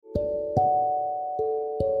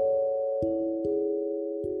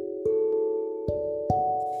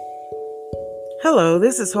Hello,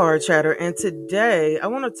 this is Hard Chatter, and today I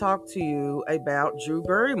want to talk to you about Drew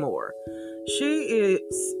Barrymore. She is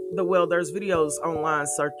there's videos online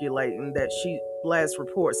circulating that she last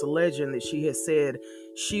reports alleging that she has said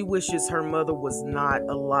she wishes her mother was not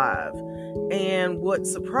alive. And what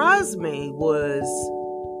surprised me was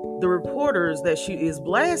the reporters that she is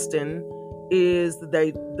blasting is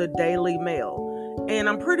the Daily Mail. And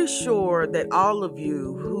I'm pretty sure that all of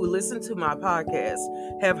you who listen to my podcast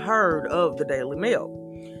have heard of the Daily Mail.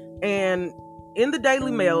 And in the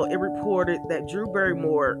Daily Mail, it reported that Drew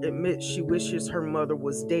Barrymore admits she wishes her mother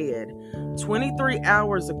was dead 23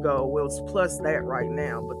 hours ago. Well, it's plus that right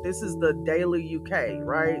now, but this is the Daily UK,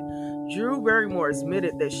 right? Drew Barrymore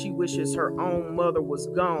admitted that she wishes her own mother was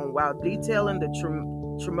gone while detailing the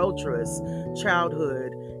tumultuous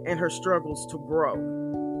childhood and her struggles to grow.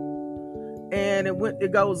 And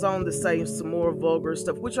it goes on to say some more vulgar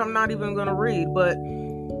stuff, which I'm not even going to read. But,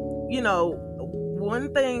 one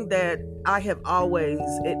thing that I have always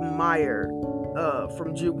admired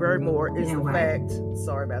from Drew Barrymore is the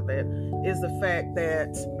fact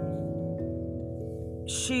that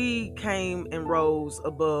she came and rose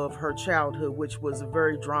above her childhood, which was a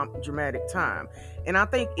very dramatic time. And I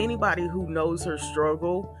think anybody who knows her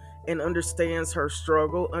struggle and understands her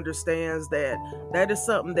struggle understands that that is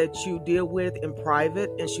something that you deal with in private,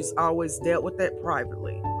 and she's always dealt with that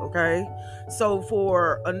privately. Okay, so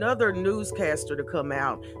for another newscaster to come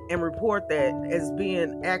out and report that as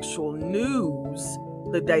being actual news,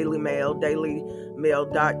 the Daily Mail,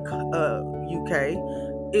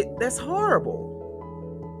 dailymail.uk, that's horrible.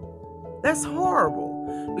 That's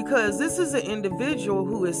horrible, because this is an individual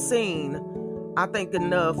who has seen, I think,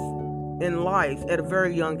 enough in life at a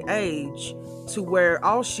very young age to where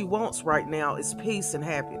all she wants right now is peace and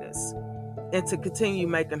happiness and to continue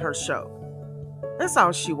making her show. That's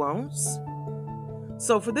all she wants.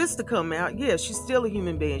 So for this to come out, yeah, she's still a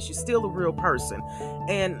human being. She's still a real person.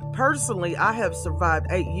 And personally, I have survived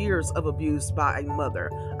 8 years of abuse by a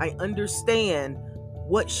mother. I understand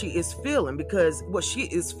what she is feeling, because what she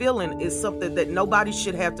is feeling is something that nobody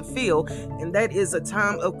should have to feel, and that is a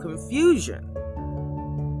time of confusion.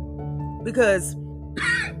 Because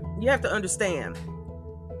you have to understand,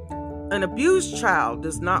 an abused child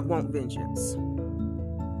does not want vengeance.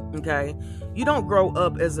 Okay? You don't grow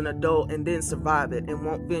up as an adult and then survive it and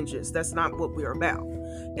want vengeance. That's not what we're about.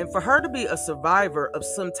 And for her to be a survivor of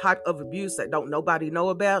some type of abuse that don't nobody know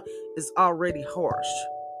about is already harsh.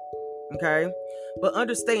 Okay? But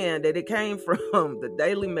understand that it came from the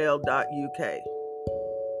dailymail.uk.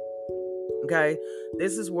 Okay,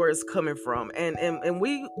 this is where it's coming from, and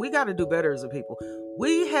we got to do better as a people.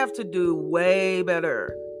 We have to do way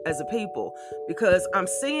better as a people, because I'm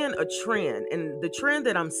seeing a trend, and the trend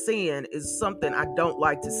that I'm seeing is something I don't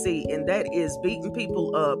like to see, and that is beating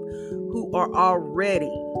people up who are already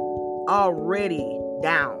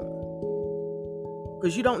down,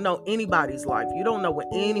 because you don't know anybody's life. You don't know what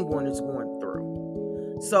anyone is going through.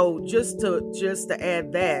 So just to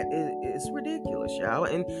add that, it's ridiculous, y'all.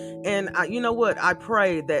 And you know what? I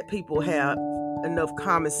pray that people have enough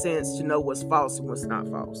common sense to know what's false and what's not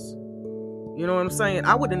false. You know what I'm saying?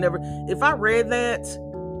 I would have never, if I read that,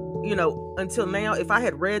 until now, if I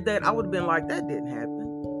had read that, I would have been like, that didn't happen.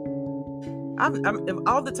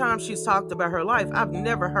 All the time she's talked about her life, I've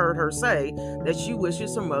never heard her say that she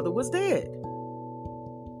wishes her mother was dead.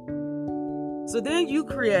 So then you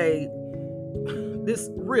create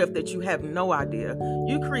this rift that you have no idea.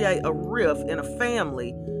 You create a rift in a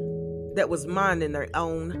family that was minding their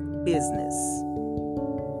own business.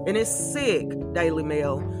 And it's sick, Daily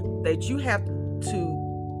Mail, that you have to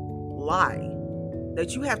lie.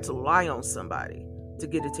 That you have to lie on somebody to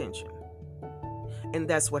get attention. And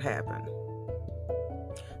that's what happened.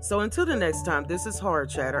 So until the next time, this is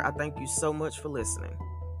Hard Chatter. I thank you so much for listening.